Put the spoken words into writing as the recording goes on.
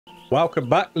Welcome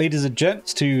back, ladies and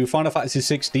gents, to Final Fantasy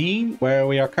 16, where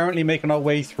we are currently making our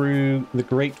way through the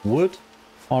Great Wood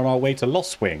on our way to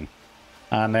Lostwing.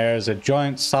 And there's a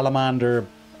giant salamander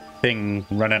thing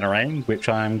running around, which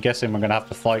I'm guessing we're going to have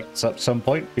to fight at some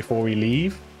point before we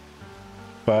leave.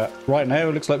 But right now,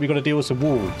 it looks like we've got to deal with some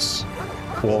wolves.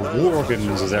 Or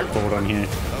worgans, as they're called on here.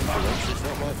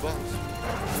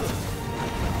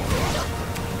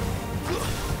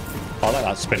 I like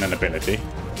that spinning ability.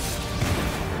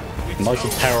 Nice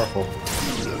and powerful.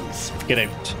 Get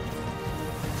out.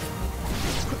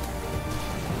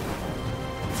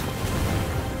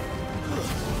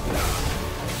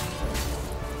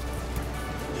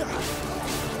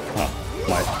 Oh,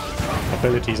 my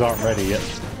abilities aren't ready yet.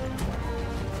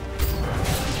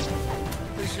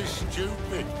 This is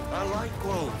stupid. I like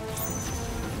wolves.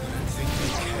 I don't think you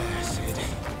care, Sid.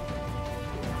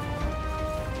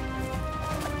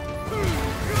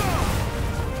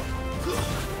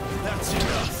 That's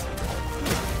enough.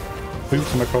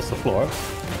 Boots him across the floor.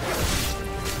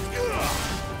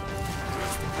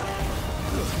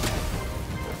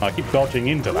 I keep dodging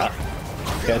into that.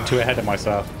 Getting too ahead of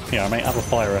myself. Yeah, I may have a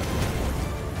fire.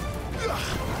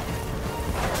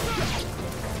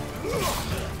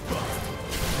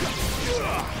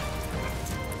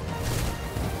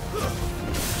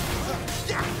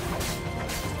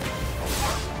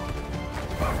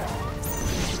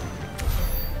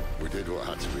 We did what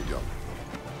had to be done.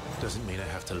 Doesn't mean I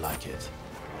have to like it.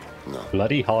 No.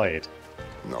 Bloody hide.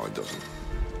 No, it doesn't.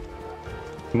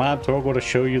 Command Torgal to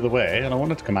show you the way, and I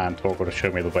wanted to command Torgal to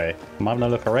show me the way. I'm having a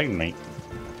look around me.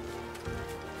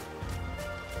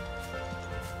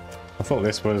 I thought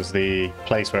this was the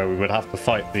place where we would have to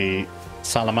fight the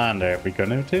salamander if we go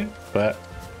into, but...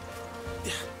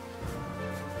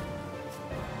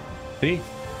 See?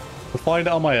 I'll find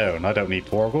it on my own. I don't need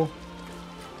Torgal.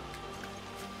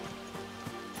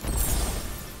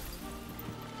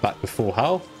 Back to full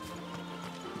health.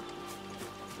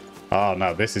 Oh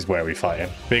no, this is where we fight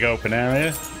him. Big open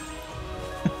area.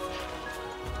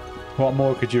 What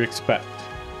more could you expect?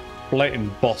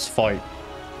 Blatant boss fight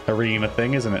arena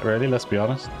thing, isn't it, really? Let's be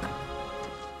honest.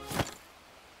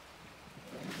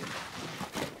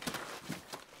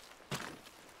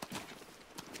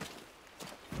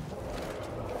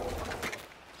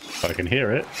 I can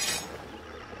hear it.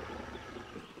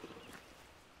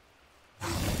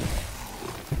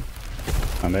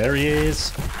 And there he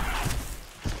is.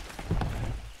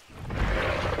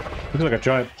 Looks like a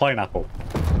giant pineapple.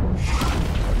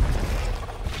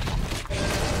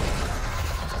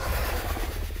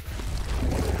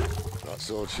 That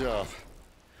sword sharp.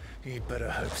 You'd better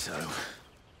hope so.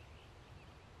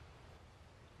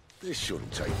 This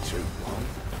shouldn't take too long.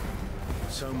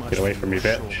 So much. Get away from me,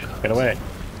 bitch. Get away.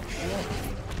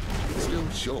 It's still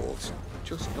short,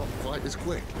 just not quite as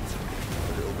quick.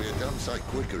 But it'll be a damn sight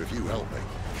quicker if you help me.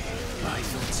 My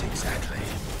thoughts exactly.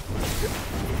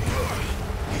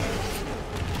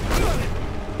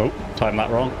 Oh, timed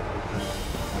that wrong.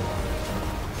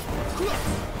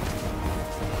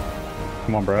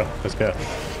 Come on, bro. Let's go.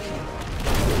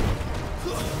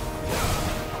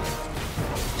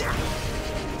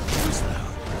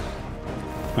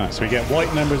 Alright, so we get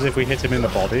white numbers if we hit him in the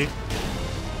body.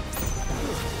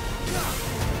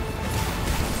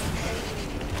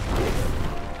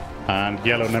 And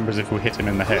yellow numbers if we hit him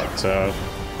in the head, so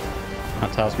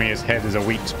that tells me his head is a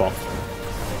weak spot.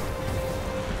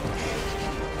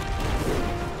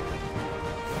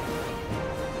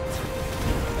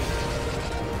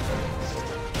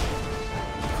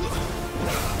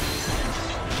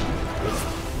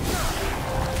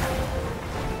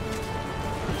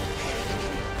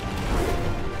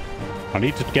 I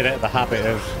need to get out of the habit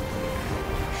of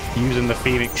using the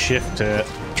Phoenix shift to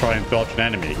try and dodge an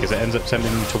enemy, because it ends up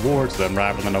sending me towards them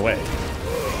rather than away.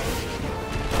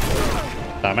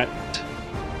 Damn it.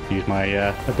 Use my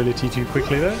ability too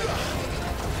quickly there.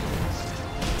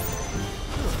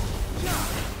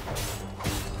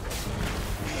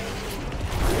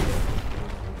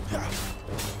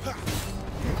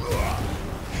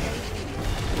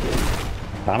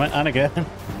 Damn it, and again.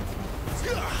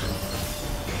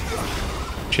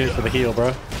 Cheers for the heal,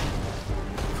 bro.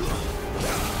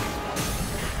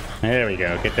 There we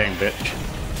go. Get down, bitch.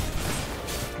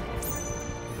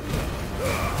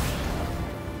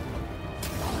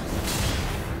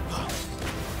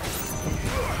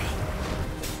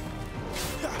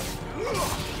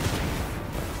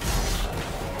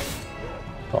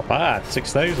 Not bad.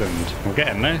 6,000. We're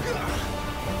getting there.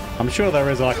 I'm sure there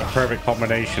is like a perfect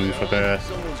combination for the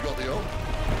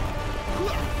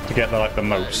to get like the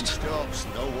most.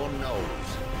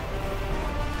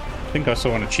 I think I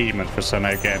saw an achievement for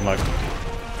somehow getting like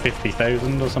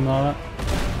 50,000 or something like that.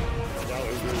 Not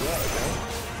as good as that, again.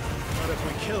 What if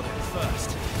we kill him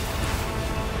first?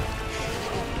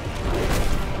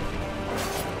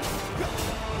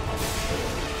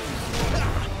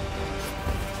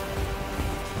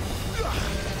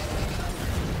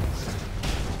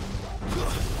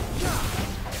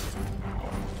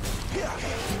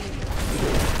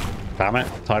 Damn it,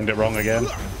 timed it wrong again.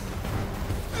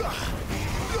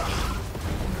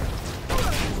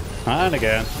 And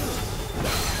again.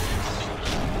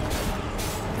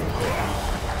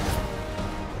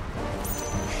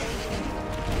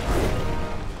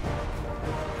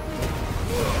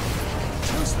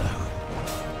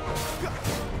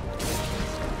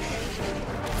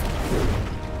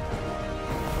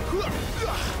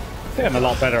 Getting a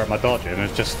lot better at my dodging.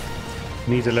 It just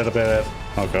needs a little bit of...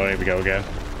 Oh god, here we go again.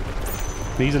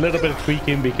 Needs a little bit of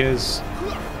tweaking because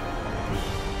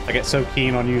I get so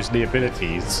keen on using the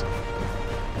abilities.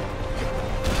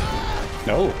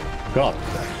 Oh, God.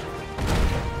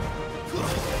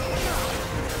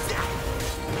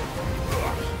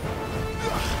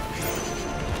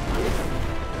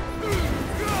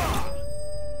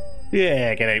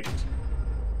 Yeah, get out.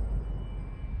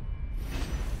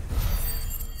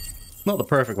 Not the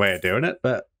perfect way of doing it,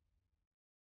 but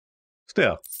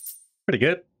still, pretty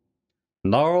good.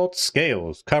 Gnarled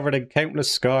scales. Covered in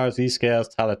countless scars, these scales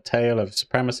tell a tale of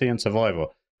supremacy and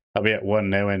survival. That'll be at one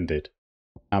now ended.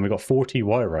 And we got 40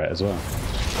 Wyrite as well.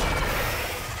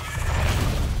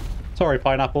 Sorry,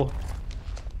 Pineapple.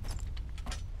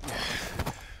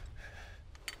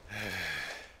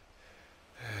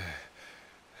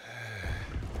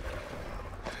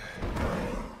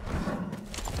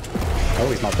 Oh,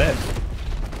 he's not dead.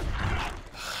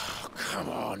 Oh, come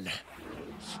on.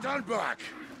 Stand back!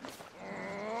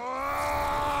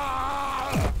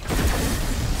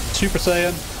 Super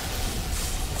Saiyan.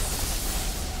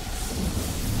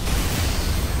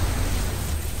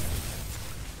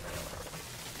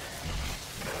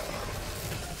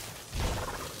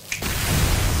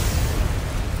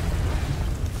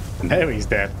 Now he's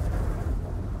dead.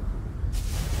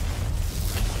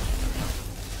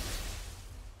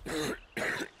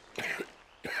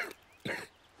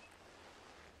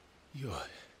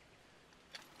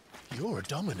 You're a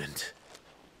dominant.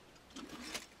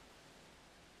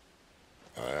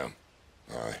 I am.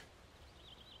 Aye.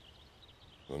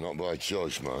 Well, not by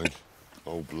choice, mind.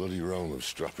 Whole bloody realm of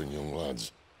strapping young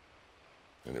lads.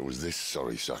 And it was this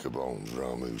sorry sack of bones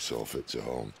Ramu saw fit to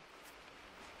home.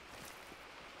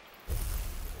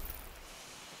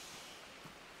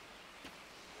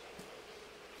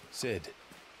 Sid,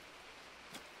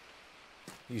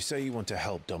 you say you want to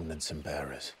help dominants and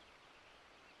bearers.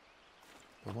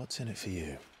 But what's in it for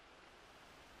you?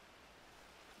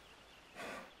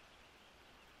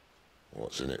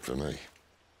 What's in it for me?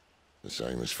 The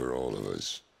same as for all of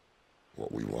us.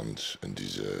 What we want and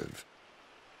deserve.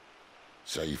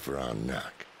 Save for our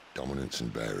knack, dominants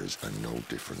and bearers are no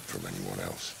different from anyone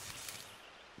else.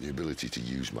 The ability to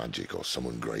use magic or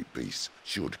summon great beasts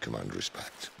should command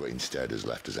respect, but instead has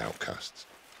left us outcasts.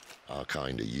 Our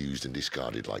kind are used and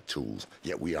discarded like tools,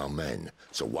 yet we are men,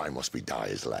 so why must we die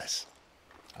as less?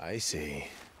 I see.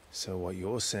 So what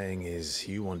you're saying is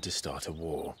you want to start a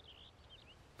war.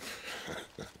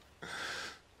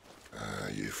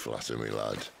 You flatter me,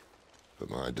 lad. But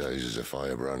my days as a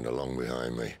firebrand are long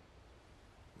behind me.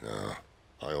 No,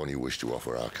 I only wish to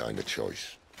offer our kind a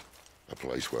choice. A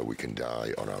place where we can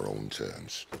die on our own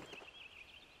terms.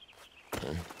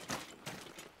 Okay?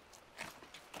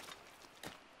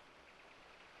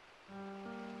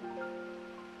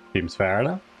 Seems fair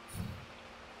enough.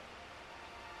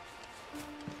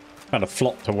 Kind of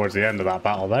flopped towards the end of that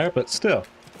battle there, but still,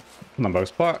 for the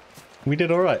most part, we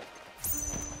did alright.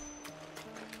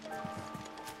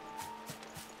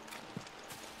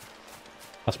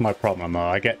 That's my problem, though.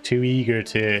 I get too eager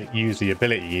to use the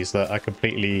abilities that I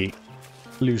completely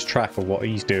lose track of what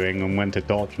he's doing and when to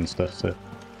dodge and stuff, so...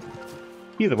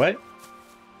 Either way,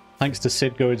 thanks to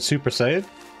Sid going Super Saiyan,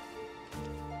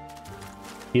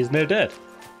 he is now dead.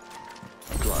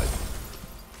 Clive,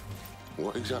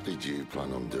 what exactly do you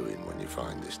plan on doing when you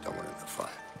find this dominant of fire?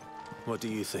 What do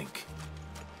you think?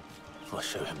 I'll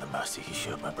show him the mercy he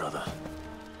showed my brother.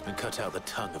 And cut out the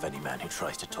tongue of any man who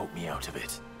tries to talk me out of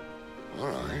it. All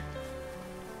right.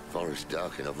 Forest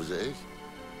dark enough as it is.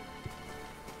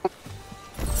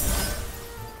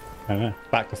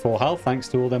 Back to full health thanks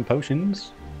to all them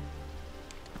potions.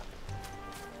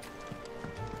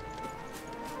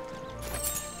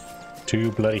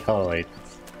 Two bloody hides.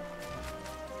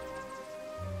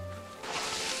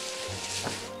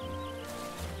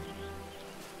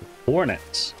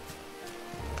 Hornets.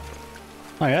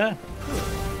 Oh yeah?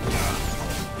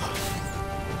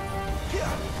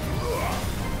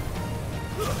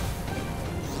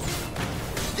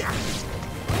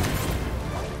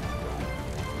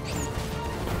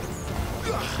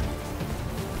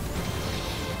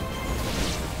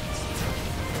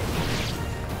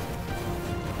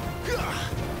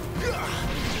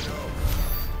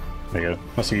 There you go.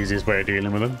 That's the easiest way of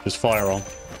dealing with them. Just fire on.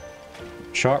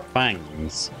 Sharp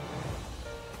fangs.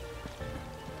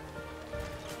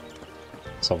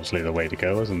 It's obviously the way to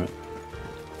go, isn't it?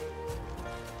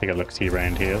 Take a look-see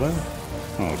around here, though.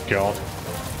 Oh, God.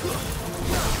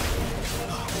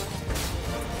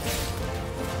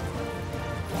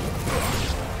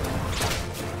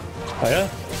 Oh, yeah?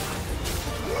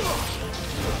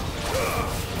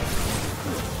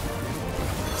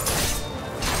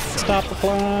 Stop the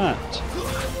plant!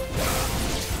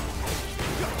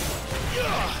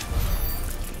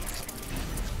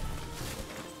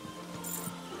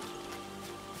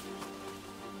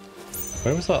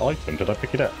 Where was that item? Did I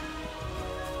pick it up?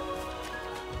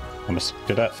 I must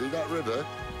did that. See that river?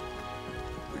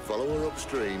 We follow her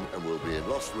upstream and we'll be in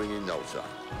Lostwing in no time.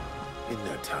 In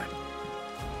no time.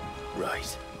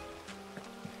 Right.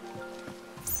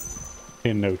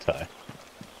 In no time.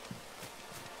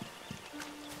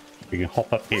 We can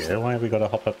hop up here. Why have we got to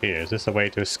hop up here? Is this a way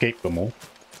to escape them all?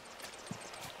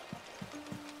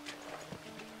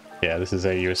 Yeah, this is how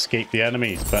you escape the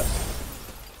enemies, but...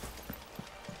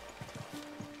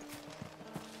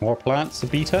 More plants to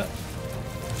beat up?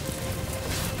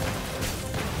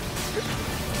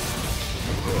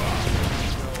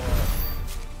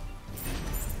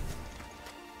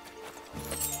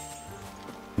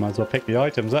 Might as well pick the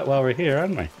items up while we're here,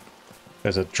 aren't we?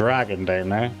 There's a dragon down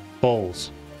there.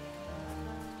 Balls.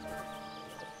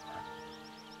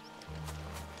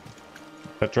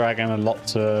 A dragon and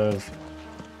lots of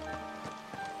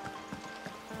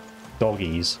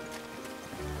doggies.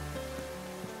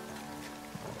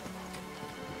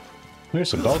 There's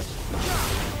some dogs.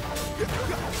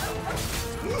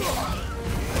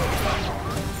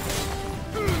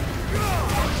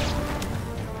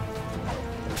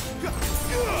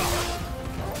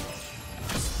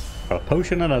 A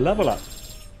potion and a level up.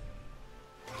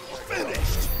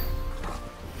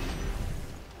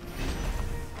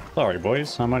 Sorry,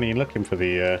 boys. I'm only looking for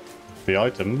the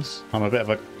items. I'm a bit of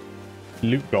a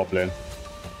loot goblin.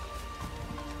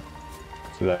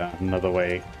 So there's another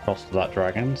way across to that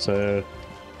dragon. So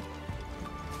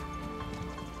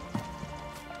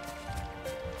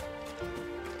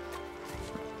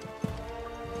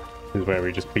this is where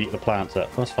we just beat the plants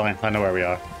up. That's fine. I know where we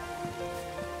are.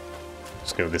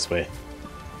 Let's go this way.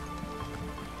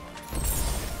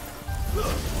 More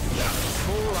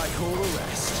like all the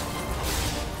rest.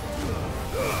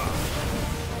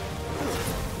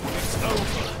 It's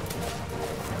over.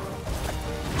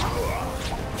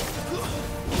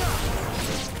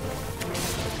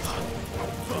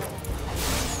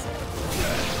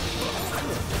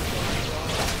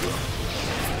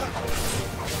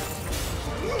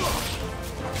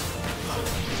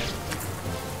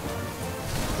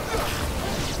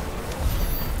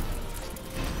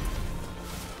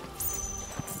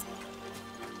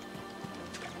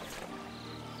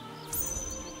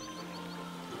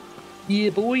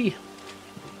 Yeah, boy.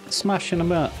 Smashing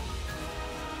them up.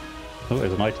 Oh,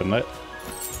 there's an item there.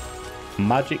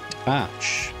 Magic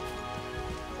Ash.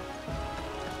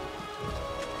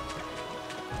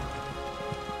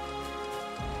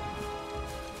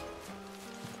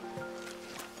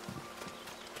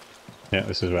 Yeah,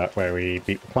 this is where we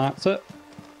beat the plants up.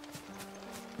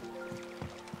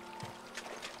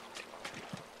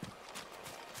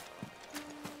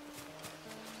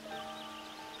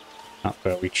 That's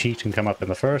where we cheat and come up in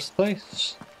the first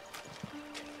place.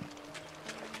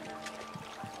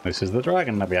 This is the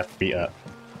dragon that we have to beat up.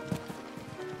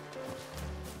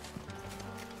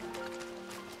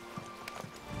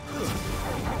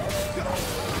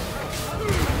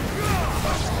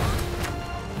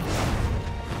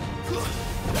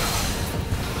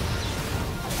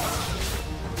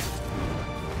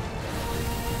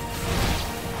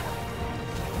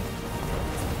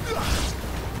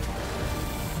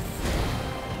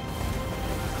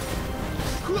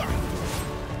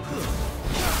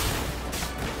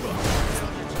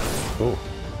 Oh.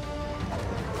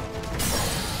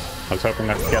 I was hoping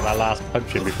I could get that last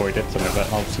punch in before he did something,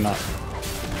 but obviously not.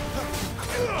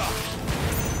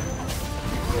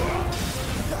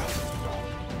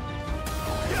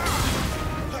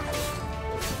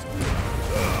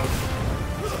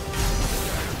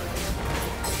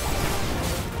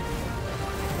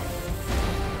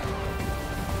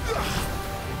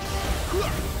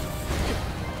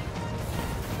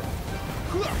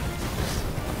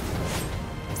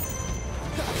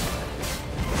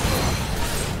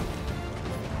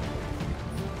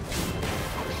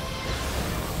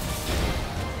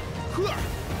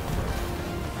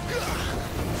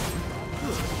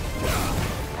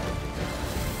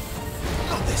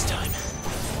 Not this time.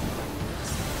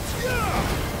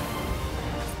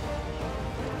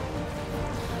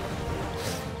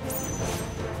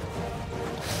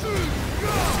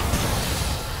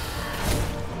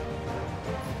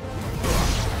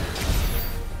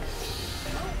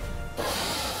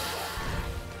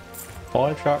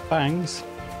 Five sharp fangs.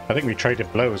 I think we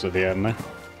traded blows at the end there.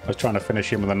 I was trying to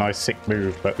finish him with a nice sick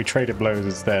move, but we traded blows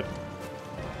instead.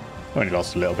 Only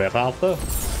lost a little bit of health though.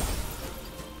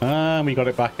 And we got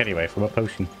it back anyway from a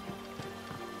potion.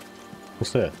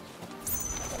 What's this?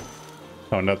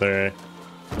 Oh, another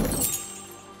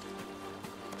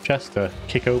chest to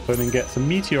kick open and get some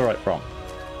meteorite from.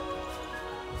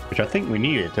 Which I think we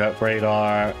needed to upgrade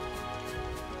our...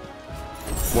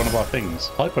 one of our things.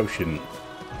 High potion.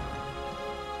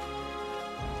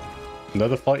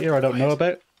 Another fight here I don't know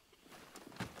about.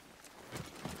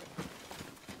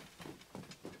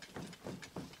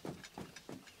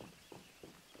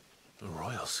 A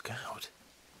royal scout.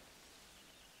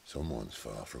 Someone's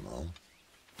far from home.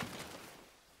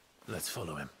 Let's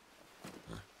follow him.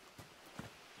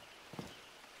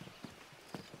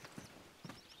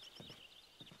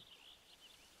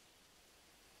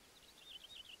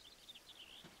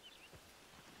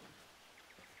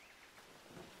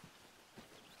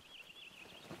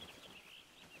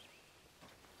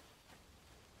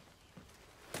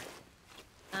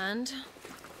 And?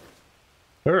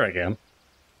 Her again.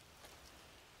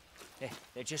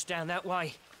 They're just down that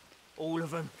way. All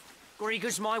of them.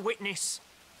 Grieger's my witness.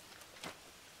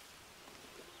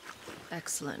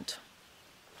 Excellent.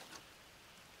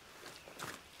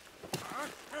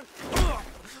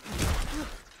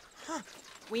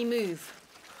 We move.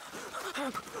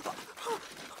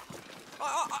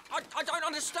 I don't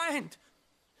understand.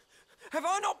 Have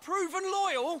I not proven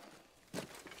loyal?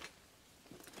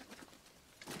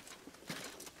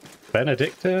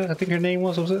 Benedicta, I think her name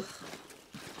was it?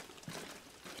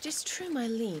 It is true my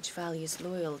liege values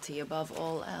loyalty above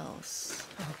all else.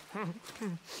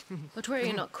 But were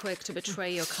you not quick to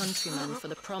betray your countrymen for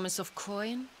the promise of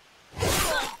coin?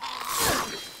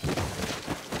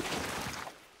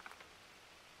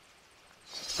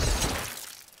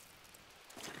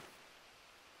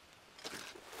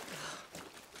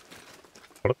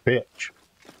 What a bitch.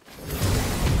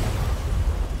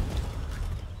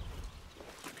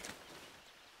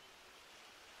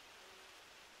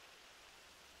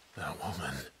 That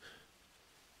woman.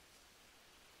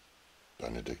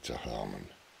 Benedicta Harmon,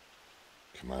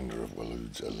 commander of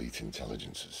Waloed's elite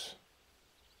intelligences.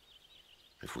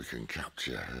 If we can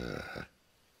capture her...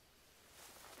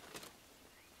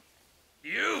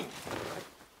 You!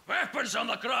 Weapons on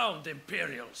the ground,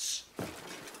 Imperials!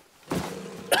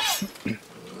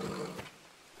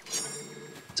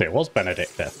 So it was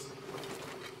Benedicta.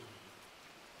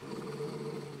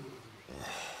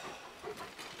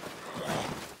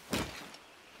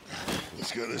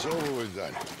 Let's get this over with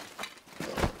then.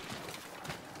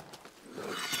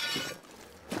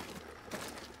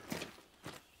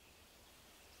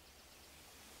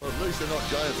 Well, at least they're not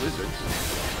giant lizards.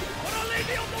 Put a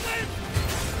lady on the wind!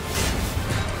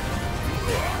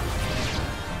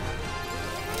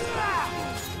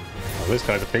 Oh, this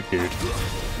guy's a big dude.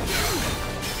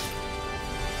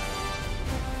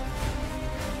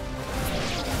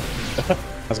 I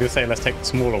was gonna say let's take the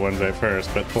smaller ones out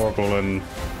first, but Torgal and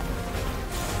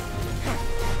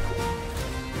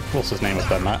what's his name has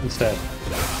done that instead.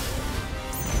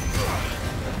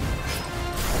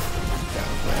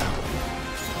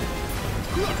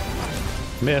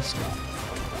 Missed.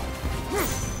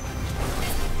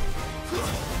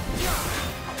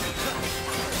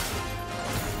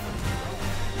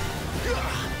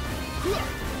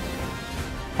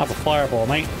 Have a fireball,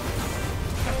 mate.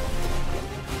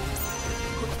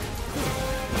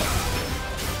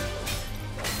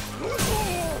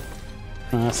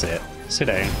 That's it. Sit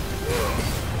down.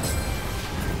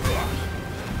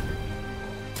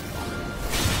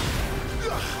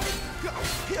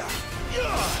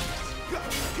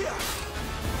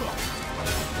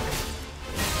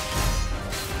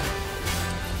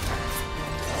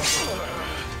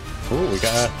 Oh, we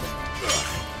got a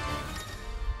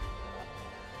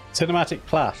cinematic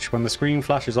clash. When the screen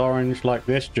flashes orange like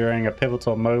this during a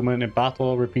pivotal moment in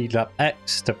battle, repeatedly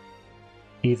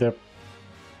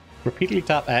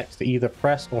tap X to either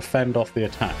press or fend off the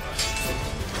attack.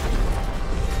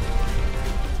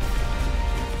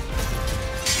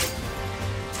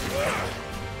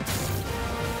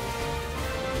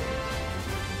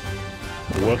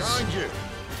 Wuss. Behind you.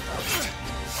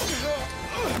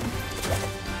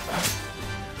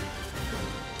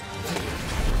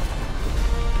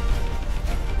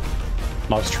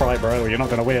 Nice try, bro. You're not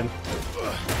going to win.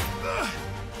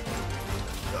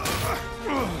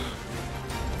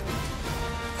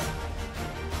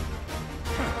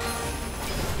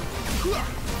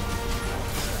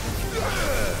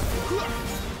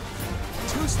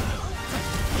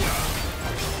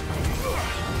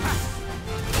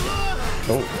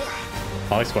 Oh,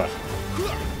 nice one.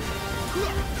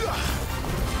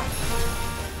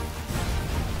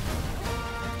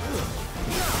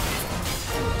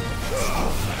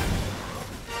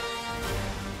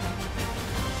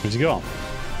 Where's he gone?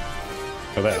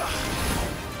 Oh, there.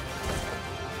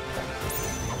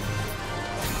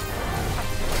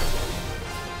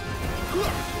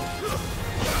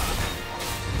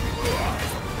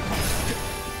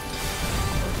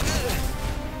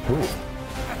 Ooh.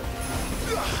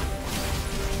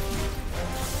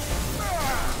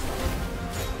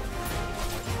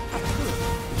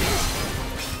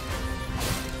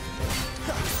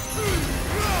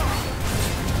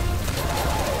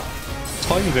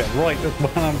 Timed it right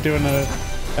when I'm doing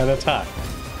an attack.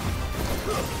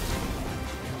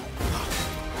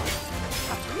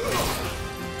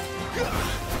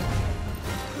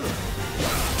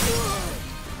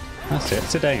 That's it,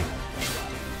 sit down.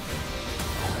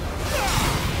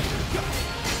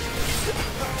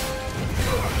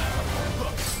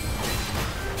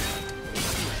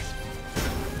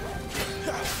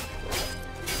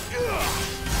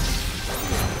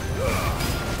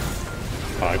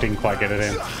 Oh, I didn't quite get it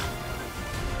in.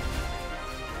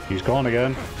 He's gone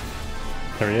again.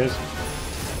 There he is.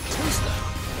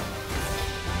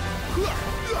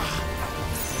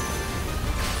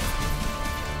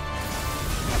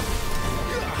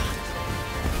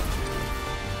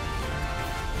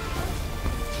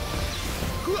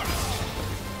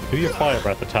 Do your fire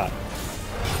breath attack.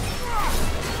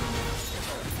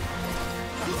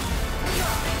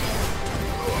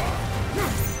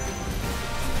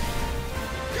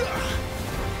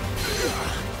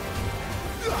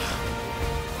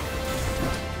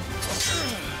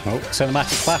 Oh,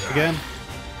 cinematic clap again.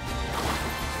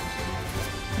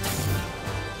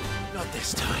 Not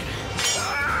this time.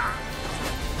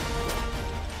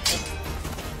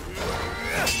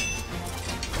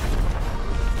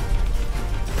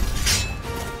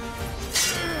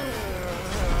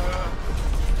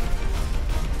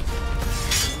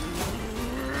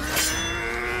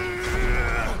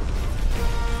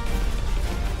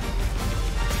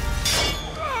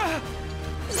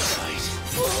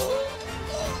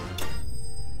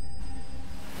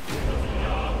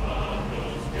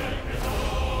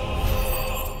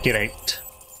 Get out.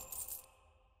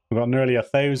 We've got nearly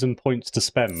 1,000 points to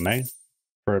spend now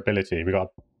for ability. We've got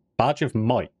a Badge of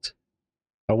Might,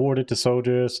 awarded to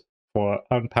soldiers for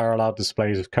unparalleled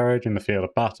displays of courage in the field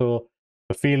of battle.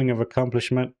 The feeling of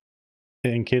accomplishment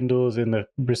it enkindles in the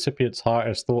recipient's heart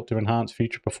is thought to enhance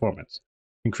future performance.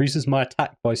 Increases my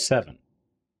attack by 7.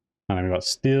 And then we've got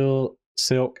Steel,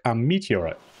 Silk, and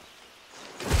Meteorite.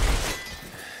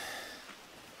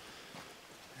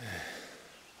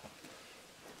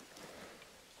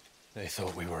 They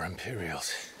thought we were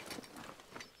Imperials.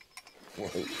 Well,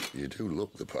 you do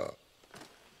look the part.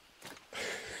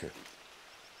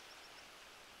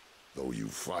 Though you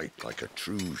fight like a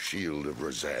true shield of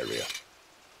Rosaria.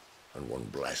 And one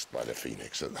blessed by the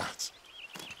Phoenix at that.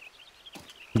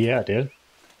 Yeah, I did.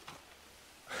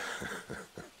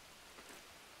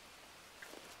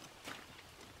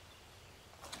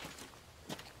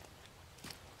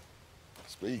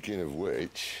 Speaking of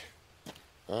which,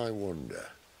 I wonder,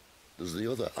 does the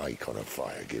other Icon of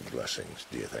Fire give blessings,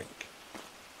 do you think?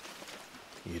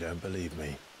 You don't believe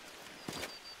me?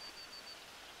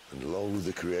 And lo,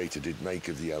 the Creator did make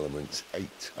of the elements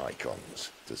 8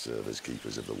 Icons to serve as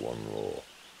keepers of the one law.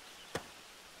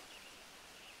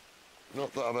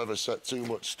 Not that I've ever set too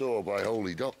much store by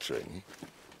holy doctrine,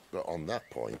 but on that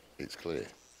point, it's clear.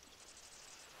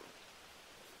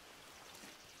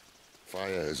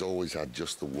 Fire has always had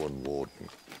just the one warden,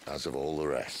 as of all the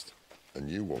rest. A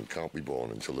new one can't be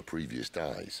born until the previous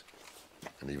dies,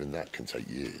 and even that can take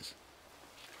years.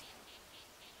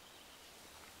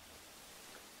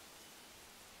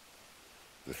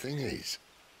 The thing is,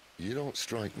 you don't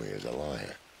strike me as a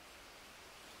liar.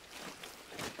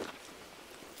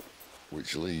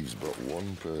 Which leaves but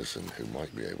one person who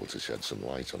might be able to shed some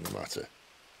light on the matter.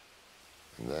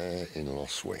 And they're in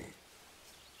Lostwing.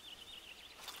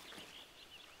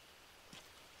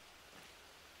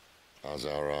 As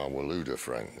are our Waluda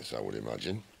friends, I would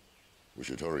imagine. We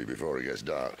should hurry before it gets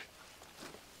dark.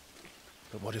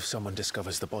 But what if someone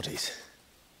discovers the bodies?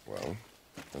 Well,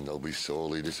 then they'll be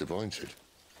sorely disappointed.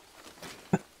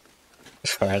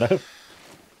 Fair enough.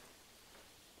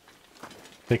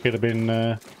 They could have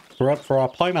been brought for our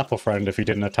pineapple friend if he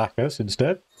didn't attack us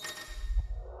instead.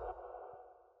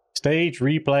 Stage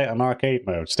replay and arcade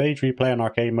mode. Stage replay and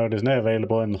arcade mode is now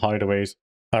available in the Hideaway's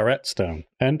Stone.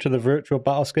 Enter the virtual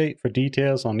battlescape for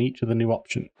details on each of the new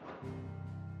options.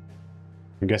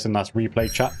 I'm guessing that's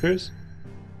replay chapters.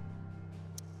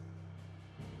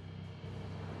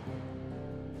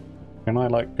 Can I,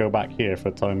 like, go back here for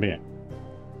the time being?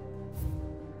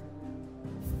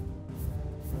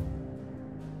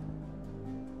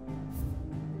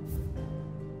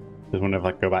 Just wonder if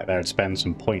I could go back there and spend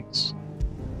some points.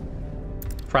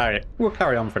 Try it. We'll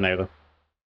carry on for now, though.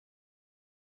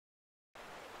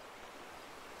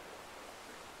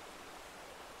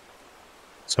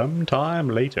 Sometime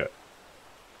later.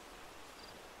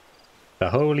 The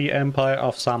Holy Empire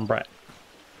of Sambret.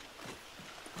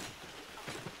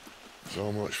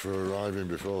 So much for arriving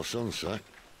before sunset.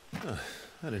 Oh,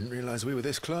 I didn't realize we were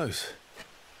this close.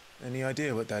 Any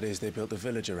idea what that is they built the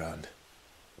village around?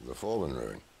 The Fallen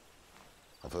Ruin.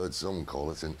 I've heard some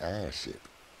call it an airship.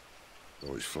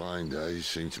 Though its flying days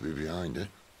seem to be behind it.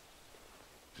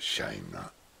 It's a shame,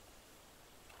 that.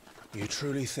 You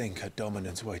truly think a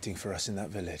dominant's waiting for us in that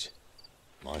village?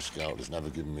 My scout has never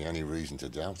given me any reason to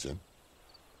doubt him.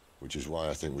 Which is why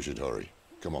I think we should hurry.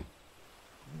 Come on.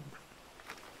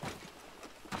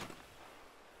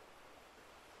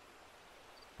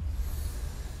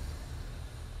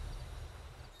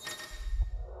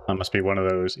 That must be one of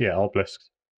those, yeah, obelisks.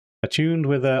 Attuned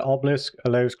with an obelisk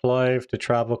allows Clive to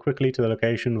travel quickly to the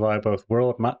location via both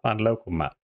world map and local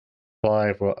map.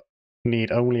 Clive will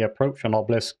need only approach an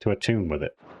obelisk to attune with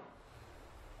it.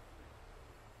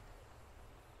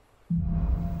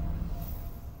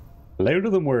 Louder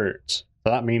than words.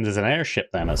 So that means there's an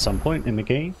airship then at some point in the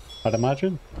game, I'd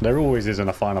imagine. There always is in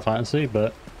a Final Fantasy,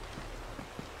 but...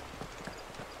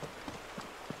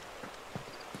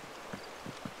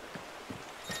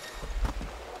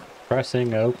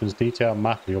 Pressing opens detailed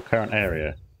map of your current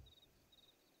area.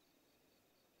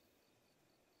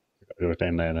 Go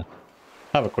down there now.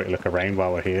 Have a quick look around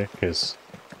while we're here, because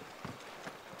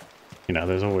you know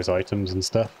there's always items and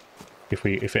stuff. If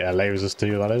it allows us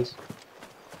to, that is.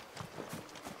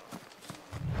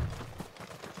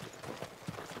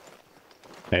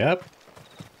 Yep.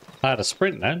 I had a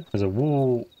sprint then. There's a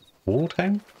wall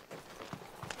town.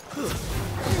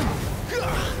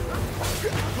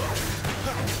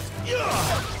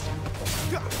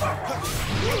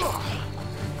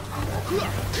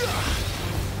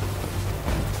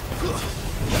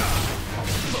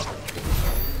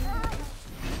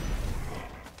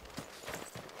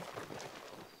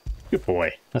 Good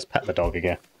boy. Let's pet the dog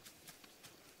again.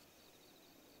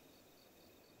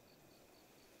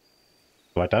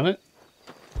 Have I done it?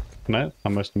 No? I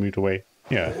must have moved away.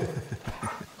 Yeah.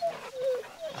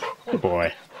 Good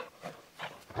boy.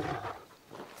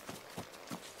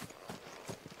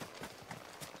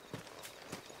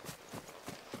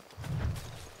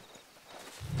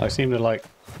 I seem to like...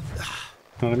 You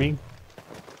know what I mean?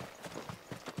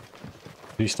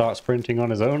 Did he start sprinting on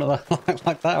his own at that,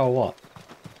 like that, or what?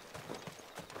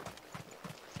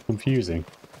 Confusing.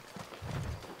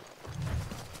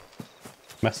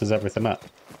 Messes everything up.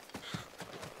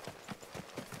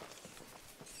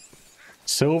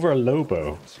 Silver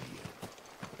Lobo.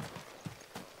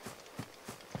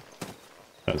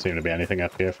 Don't seem to be anything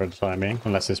up here for the time being,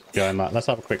 unless it's behind that. Let's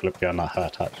have a quick look behind that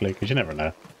hut, actually, because you never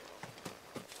know.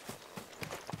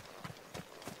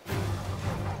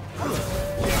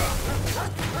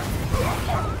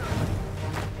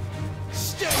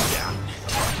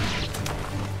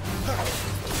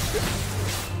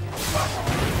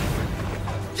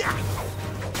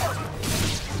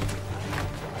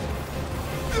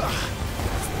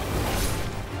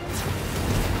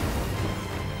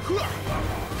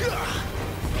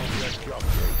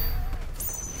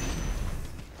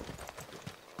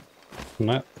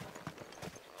 No.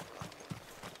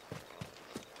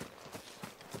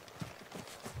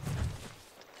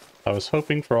 I was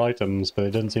hoping for items, but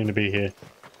it doesn't seem to be here.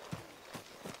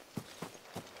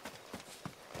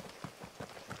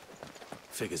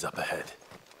 Figures up ahead.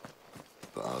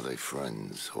 But are they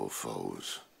friends or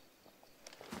foes?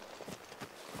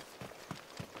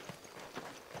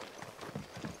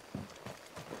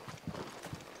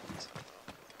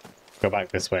 Go back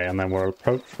this way and then we'll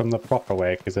approach from the proper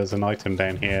way because there's an item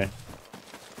down here.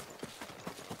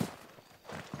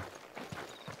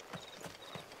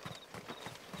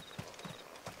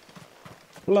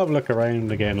 We'll have a look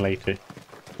around again later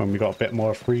when we got a bit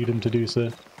more freedom to do so.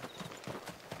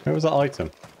 Where was that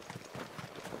item?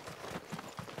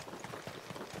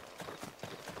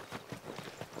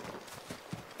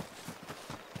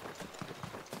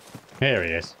 Here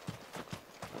he is.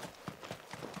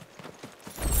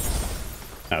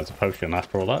 That was a potion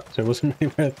after all that, so it wasn't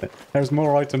really worth it. There's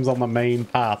more items on the main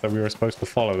path that we were supposed to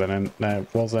follow than there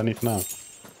was anything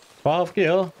else. 12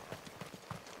 gil.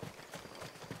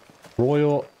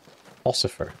 Royal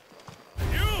Ossifer.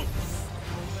 You!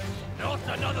 Not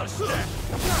another step!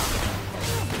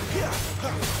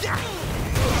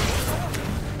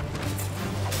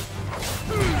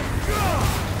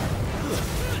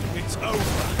 It's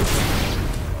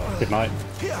over. Good night.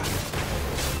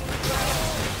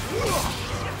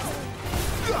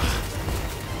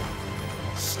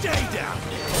 Stay down.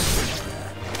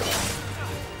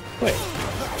 Wait.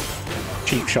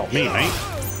 Cheap shot me, mate.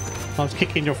 I was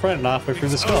kicking your friend halfway through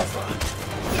the sky.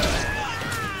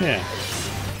 Yeah.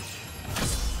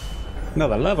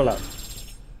 Another level up.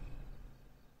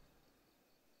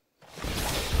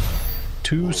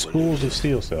 2 spores of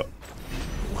steel silk.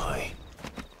 Why?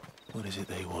 What is it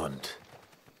they want?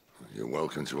 You're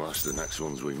welcome to ask the next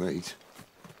ones we meet.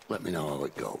 Let me know how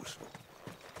it goes.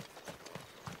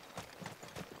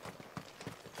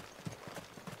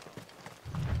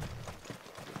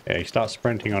 Yeah, he starts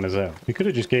sprinting on his own. He could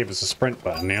have just gave us a sprint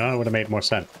button, you know, it would have made more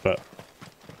sense, but...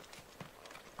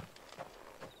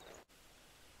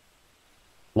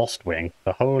 Lostwing,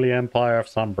 the Holy Empire of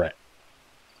Sunbret.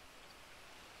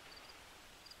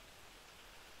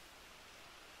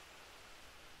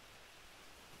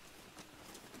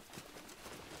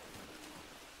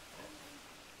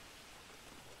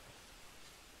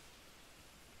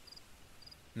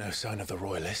 No sign of the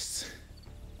royalists.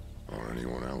 Or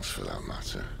anyone else for that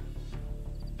matter.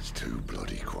 It's too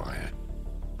bloody quiet.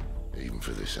 Even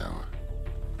for this hour.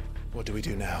 What do we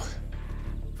do now?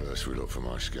 First we look for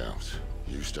my scouts.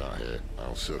 You start here,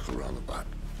 I'll circle around the back.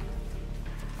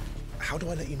 How do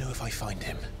I let you know if I find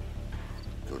him?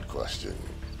 Good question.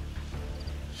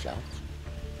 Shout?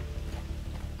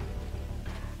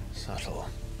 Subtle.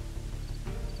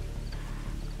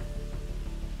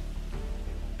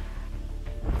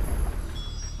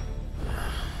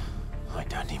 I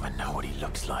don't even know what he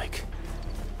looks like.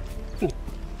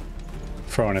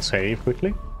 Throw in a save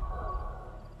quickly.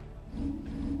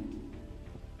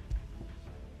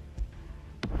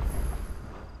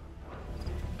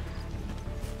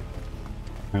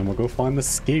 And we'll go find the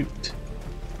scout.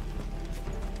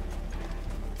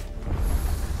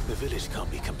 The village can't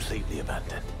be completely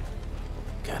abandoned,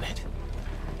 can it?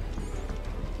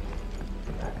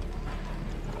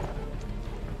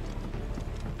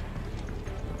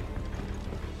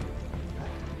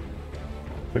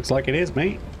 Looks like it is,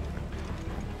 mate.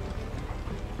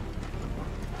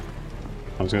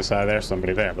 I was going to say there's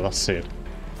somebody there, but that's Sid.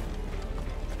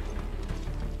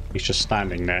 He's just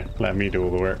standing there, letting me do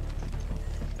all the work.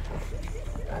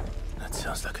 That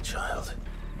sounds like a child.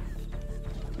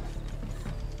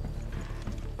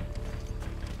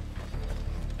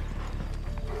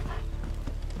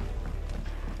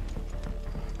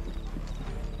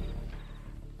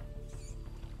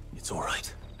 It's all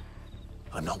right.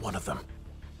 I'm not one of them.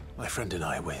 My friend and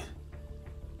I, we're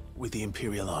with the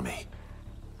Imperial Army.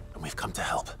 And we've come to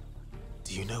help.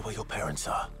 Do you know where your parents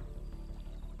are?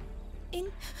 In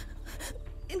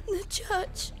the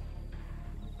church.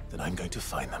 Then I'm going to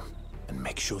find them and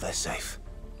make sure they're safe.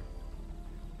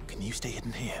 Can you stay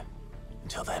hidden here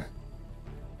until then?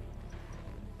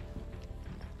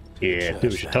 Yeah, do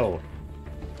as you're told.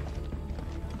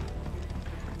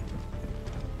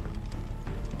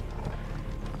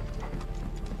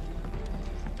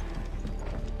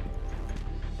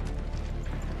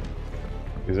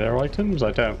 Is there items?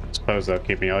 I don't suppose they'll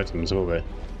keep me items, will they?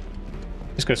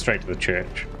 Just go straight to the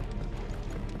church.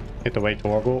 Hit the way to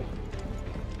Orgel.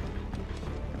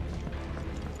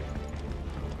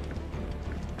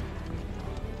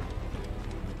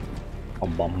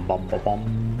 Bum bum bum bum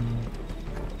bum.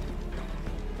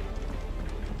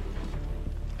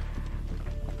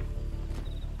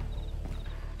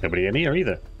 Nobody in here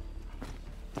either.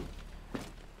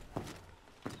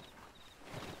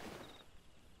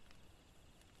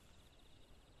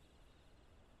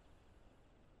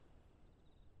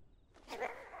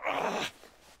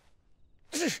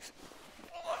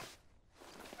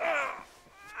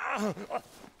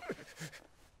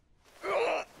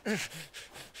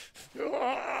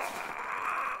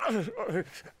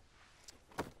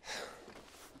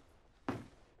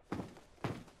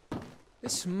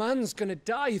 This man's gonna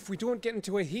die if we don't get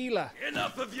into a healer.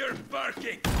 Enough of your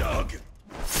barking, dog!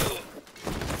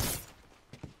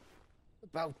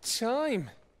 About time.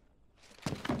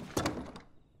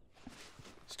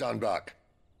 Stand back.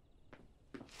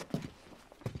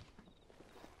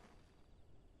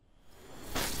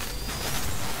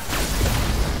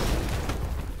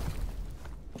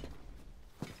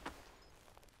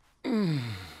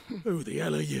 Who the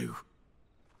hell are you?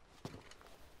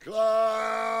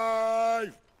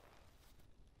 Clive!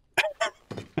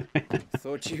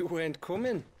 Thought you weren't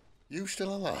coming. You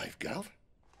still alive, Gav?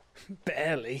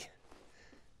 Barely.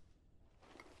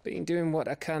 Been doing what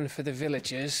I can for the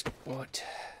villagers, but...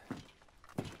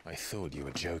 I thought you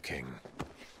were joking.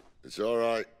 It's all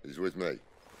right. He's with me.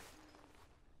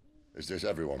 Is this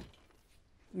everyone?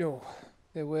 No,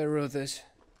 there were others.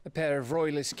 A pair of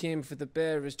royalists came for the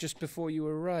bearers just before you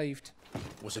arrived.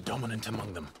 Was a dominant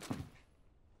among them?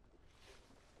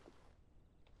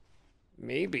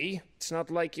 Maybe. It's not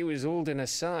like he was holding a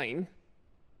sign.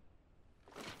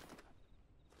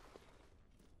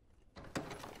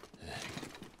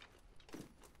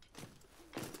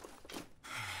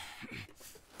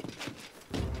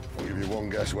 I'll give you one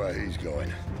guess where he's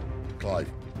going. Clive,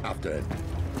 after him.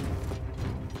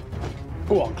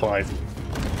 Go on, Clive.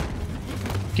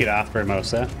 Get after him,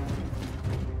 Osa.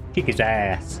 Kick his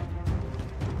ass.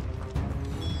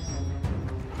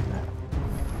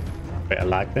 Bit of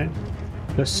lag there.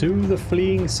 Pursue the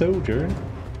fleeing soldier.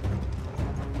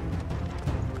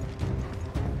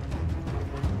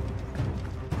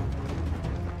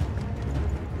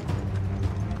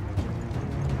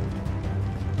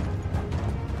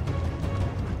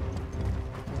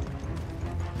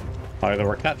 Either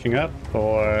we're catching up,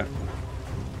 or...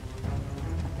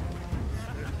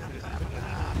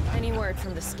 Any word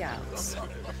from the scouts?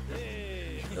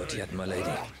 Not yet, my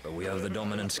lady, but we have the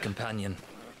dominant's companion.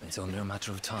 It's only a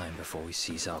matter of time before we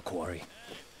seize our quarry.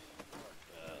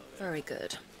 Very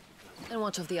good. And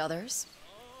what of the others?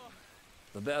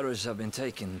 The bearers have been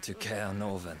taken to Caer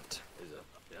Novent.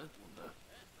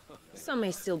 Some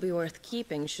may still be worth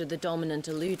keeping should the dominant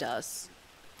elude us.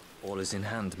 All is in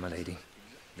hand, my lady.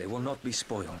 They will not be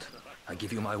spoiled. I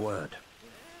give you my word.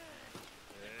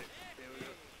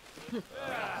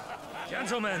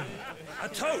 Gentlemen, a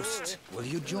toast! Will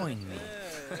you join me?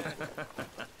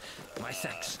 My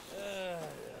thanks.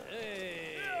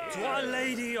 To Our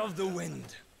Lady of the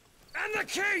Wind. And the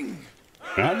King!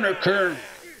 I'm the king!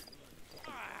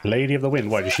 Lady of the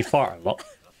Wind, why, does she fart a lot?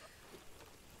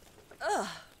 Ugh.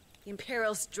 The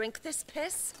Imperials drink this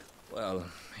piss? Well,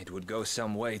 it would go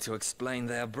some way to explain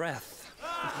their breath.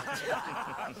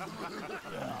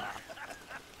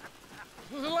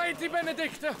 Lady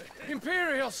Benedicta!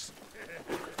 Imperials!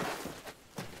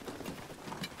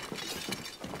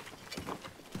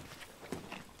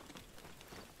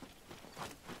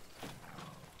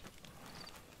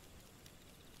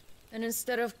 And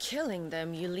instead of killing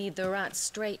them, you lead the rats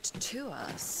straight to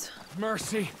us.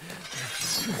 Mercy!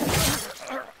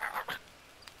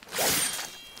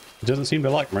 It doesn't seem to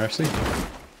like mercy.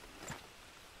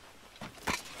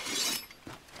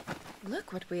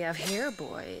 Look what we have here,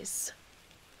 boys.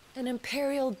 An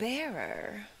Imperial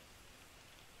bearer.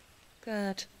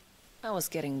 Good. I was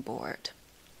getting bored.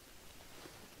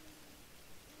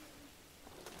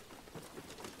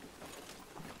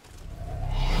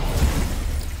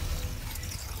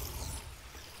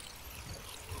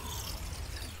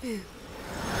 Boo.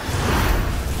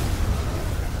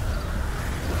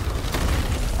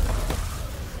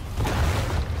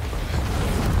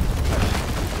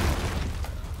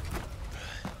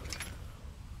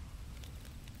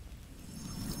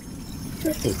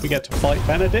 We get to fight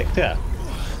Benedicta.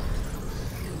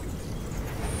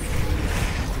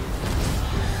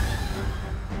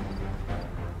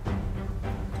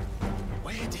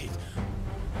 Where did?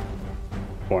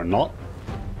 Or not.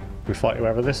 We fight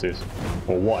whoever this is.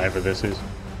 Or whatever this is.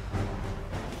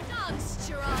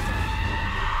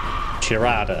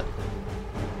 Chirada.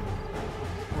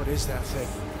 What is that thing?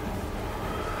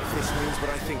 If this means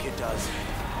what I think it does,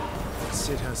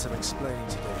 Sid has some explaining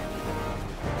to do.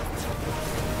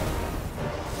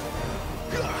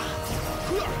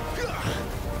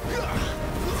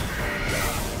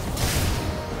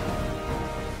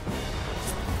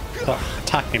 Stop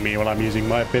attacking me while I'm using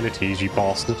my abilities, you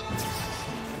bastard.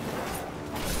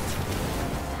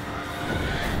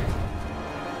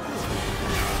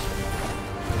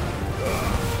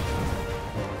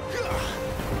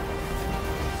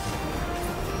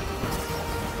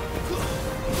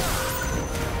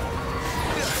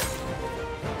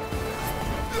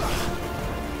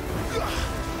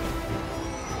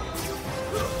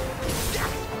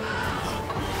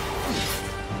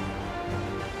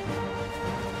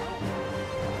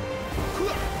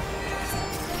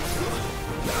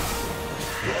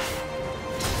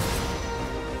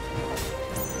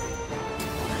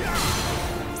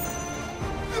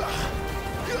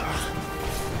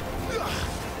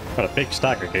 Got a big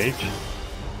stagger gauge.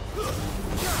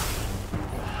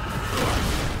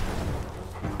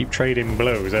 Keep trading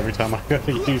blows every time I go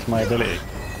to use my ability.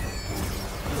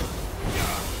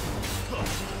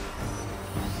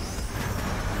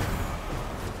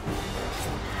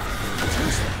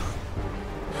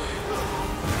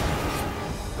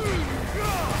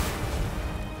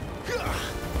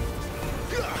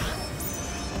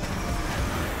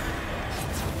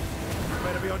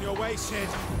 Better be on your way, Sid.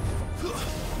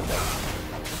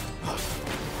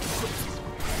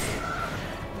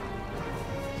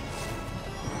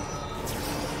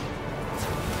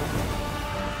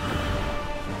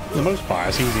 For the most part,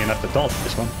 it's easy enough to dodge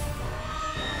this one.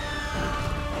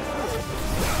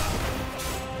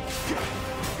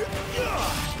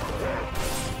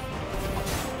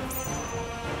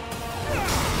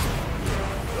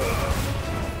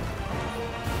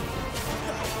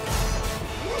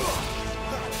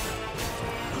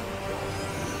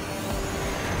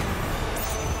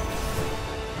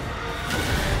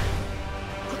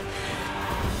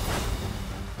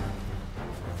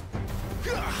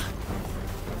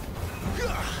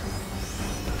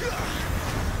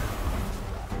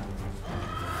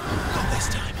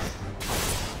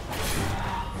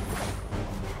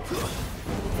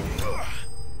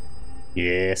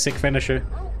 Yeah, sick finisher.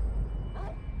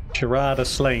 Charada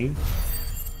slain.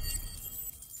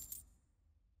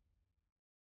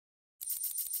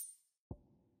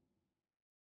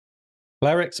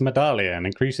 Cleric's Medallion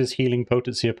increases healing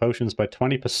potency of potions by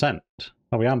 20%.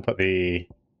 Oh, we haven't put a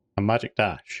magic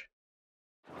dash.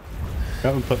 We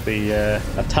haven't put the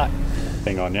attack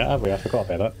thing on yet, have we? I forgot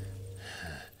about that.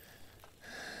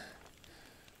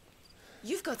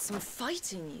 You've got some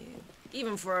fight in you,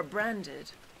 even for a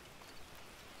branded.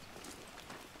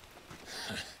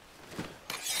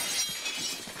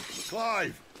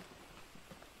 Clive!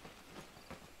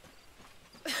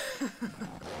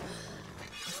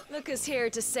 Look who's here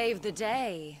to save the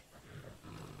day.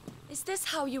 Is this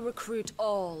how you recruit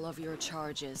all of your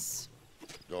charges?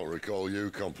 Don't recall you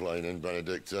complaining,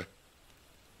 Benedicta.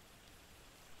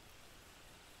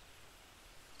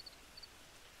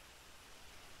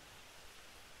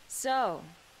 So,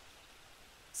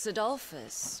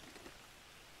 Sidolphus,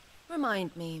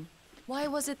 remind me, why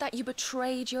was it that you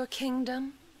betrayed your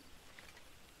kingdom?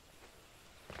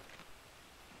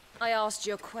 I asked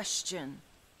you a question,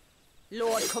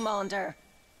 Lord Commander.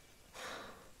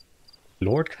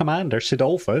 Lord Commander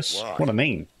Sidolphus? Why? What a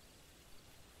name.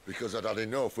 Because I'd had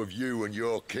enough of you and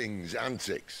your king's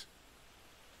antics.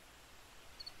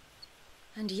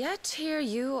 And yet here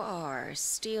you are,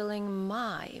 stealing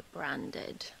my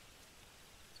branded.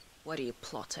 What are you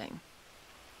plotting?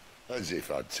 As if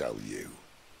I'd tell you.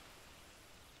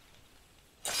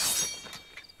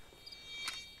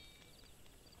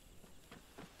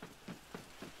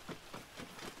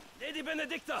 Lady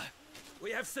Benedicta,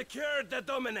 we have secured the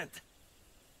dominant.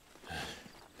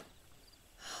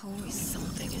 Always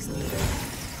something, isn't there?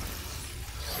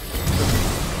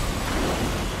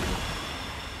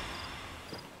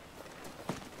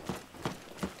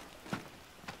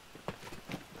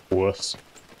 Wuss.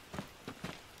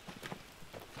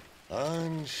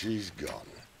 And she's gone.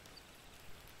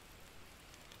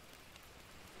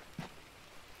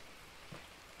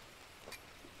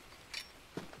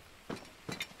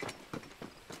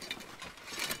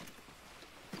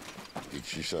 Did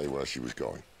she say where she was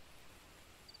going?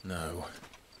 No.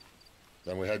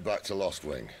 Then we head back to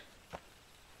Lostwing.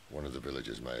 One of the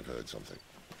villagers may have heard something.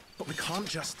 But we can't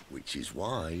just... Which is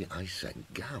why I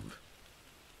sent Gav.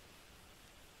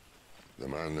 The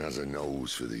man has a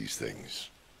nose for these things.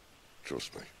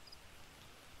 Trust me.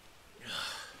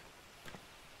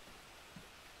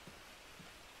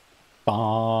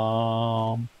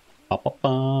 Bum, ba ba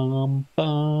bum,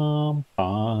 bum,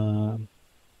 bum.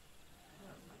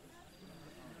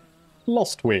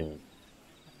 Lostwing.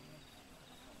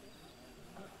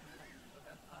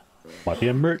 Might be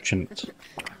a merchant.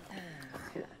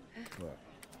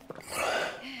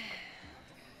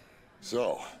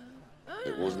 So,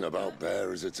 it wasn't about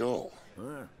bearers at all.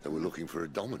 They were looking for a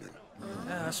dominant.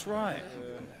 Yeah, that's right.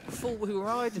 Thought we were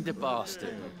hiding the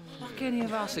bastard. Like any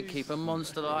of us would keep a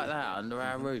monster like that under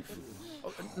our roof.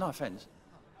 Oh, no offence.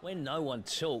 When no one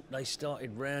talked, they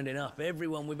started rounding up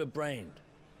everyone with a brand.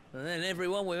 And then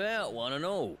everyone without one and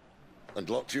all. And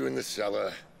locked you in the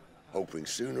cellar, hoping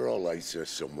sooner or later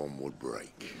someone would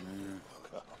break.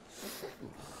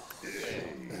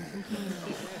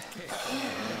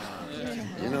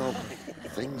 You know,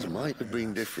 things might have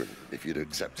been different if you'd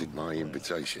accepted my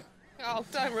invitation. Oh,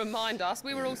 don't remind us.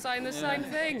 We were all saying the same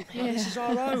thing. This is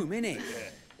our home, innit?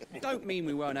 Don't mean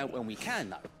we won't help when we can,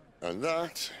 though. And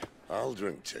that, I'll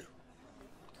drink too.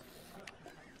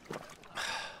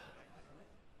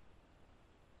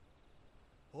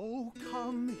 Oh,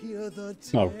 come hear the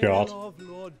Oh God, of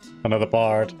Lord another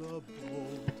bard.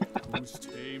 whose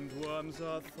tamed worms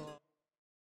are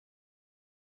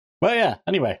Well, yeah,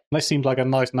 anyway, this seems like a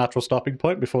nice natural stopping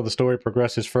point before the story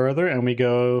progresses further and we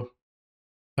go,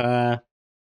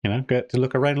 get to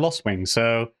look around Lostwing.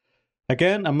 So,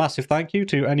 again, a massive thank you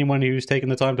to anyone who's taken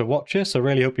the time to watch this. I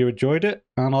really hope you enjoyed it,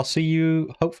 and I'll see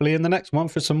you hopefully in the next one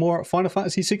for some more Final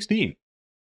Fantasy 16.